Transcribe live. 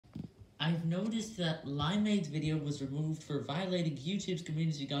I've noticed that Limeade's video was removed for violating YouTube's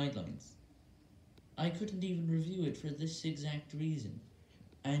community guidelines. I couldn't even review it for this exact reason.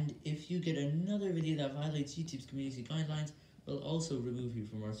 And if you get another video that violates YouTube's community guidelines, we'll also remove you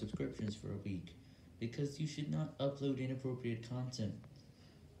from our subscriptions for a week, because you should not upload inappropriate content.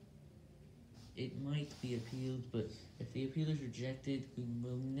 It might be appealed, but if the appeal is rejected, we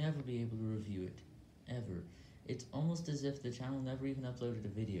will never be able to review it, ever. It's almost as if the channel never even uploaded a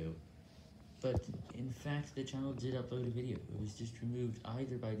video. But in fact, the channel did upload a video. It was just removed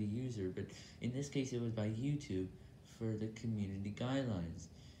either by the user, but in this case it was by YouTube for the community guidelines.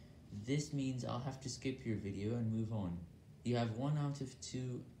 This means I'll have to skip your video and move on. You have 1 out of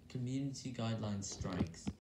 2 community guidelines strikes.